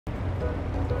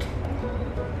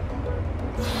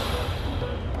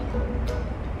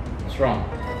What's wrong?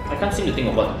 I can't seem to think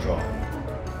of what to draw.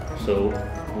 So,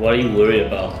 what are you worried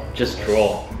about? Just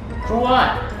draw. Draw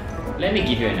what? Let me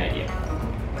give you an idea.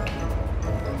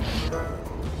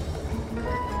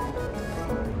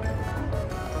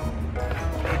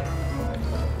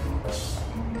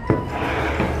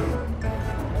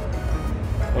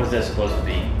 What's that supposed to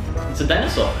be? It's a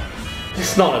dinosaur.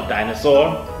 It's not a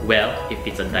dinosaur. Well, if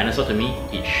it's a dinosaur to me,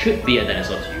 it should be a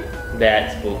dinosaur to you.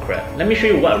 That's bullcrap. Let me show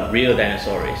you what a real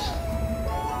dinosaur is.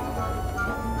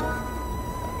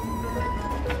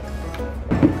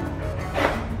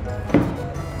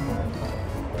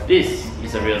 This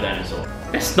is a real dinosaur.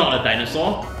 That's not a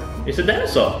dinosaur. It's a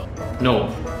dinosaur. No,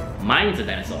 mine's a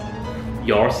dinosaur.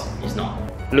 Yours is not.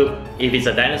 Look, if it's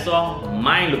a dinosaur,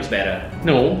 mine looks better.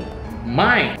 No,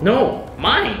 mine. No,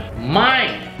 mine.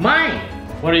 Mine. Mine.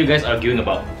 What are you guys arguing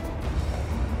about?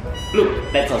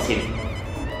 Look, that's us here.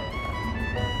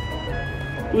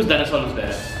 Whose dinosaur looks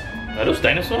better? Are those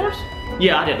dinosaurs?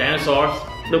 Yeah, they're dinosaurs.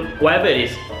 Look, whatever it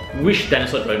is, which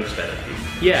dinosaur drawing looks better?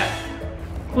 Yeah.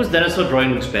 Whose dinosaur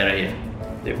drawing looks better here?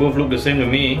 They both look the same to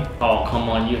me. Oh, come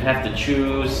on, you have to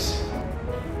choose.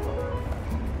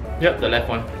 Yep, the left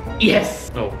one.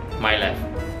 Yes! No, my left.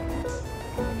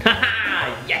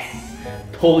 Haha! Yes!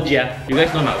 Told ya. You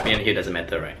guys know my opinion here doesn't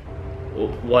matter, right?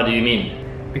 What do you mean?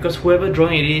 Because whoever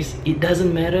drawing it is, it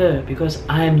doesn't matter. Because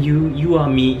I am you, you are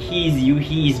me, he is you,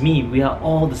 he is me. We are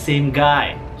all the same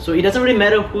guy. So it doesn't really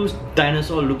matter whose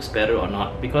dinosaur looks better or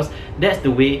not. Because that's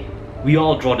the way we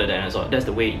all draw the dinosaur. That's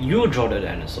the way you draw the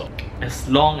dinosaur. As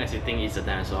long as you think it's a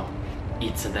dinosaur,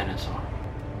 it's a dinosaur.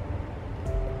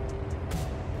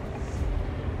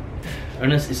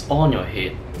 Ernest, it's all in your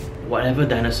head. Whatever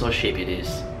dinosaur shape it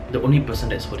is, the only person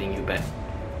that's holding you back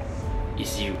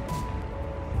is you.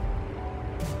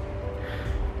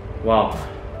 Wow,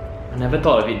 I never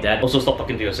thought of it that. Also, stop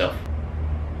talking to yourself.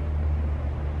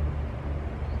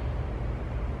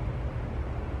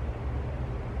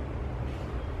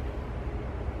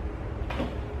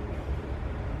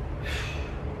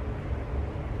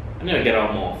 I need to get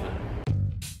out more often.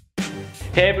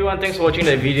 Hey everyone, thanks for watching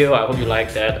that video. I hope you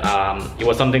liked that. It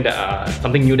was something that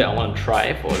something new that I want to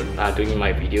try for doing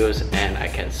my videos, and I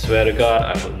can swear to God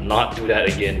I will not do that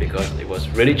again because it was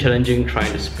really challenging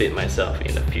trying to split myself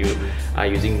in a few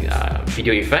using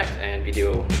video effects and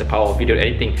the power of video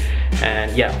editing.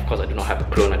 And yeah, of course I do not have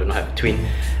a clone, I do not have a twin.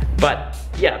 But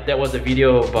yeah, that was the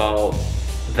video about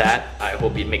that. I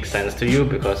hope it makes sense to you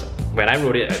because when I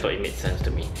wrote it, I thought it made sense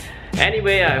to me.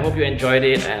 Anyway, I hope you enjoyed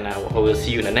it, and I will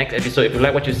see you in the next episode. If you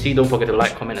like what you see, don't forget to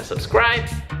like, comment and subscribe,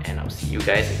 and I'll see you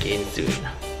guys again soon.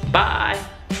 Bye!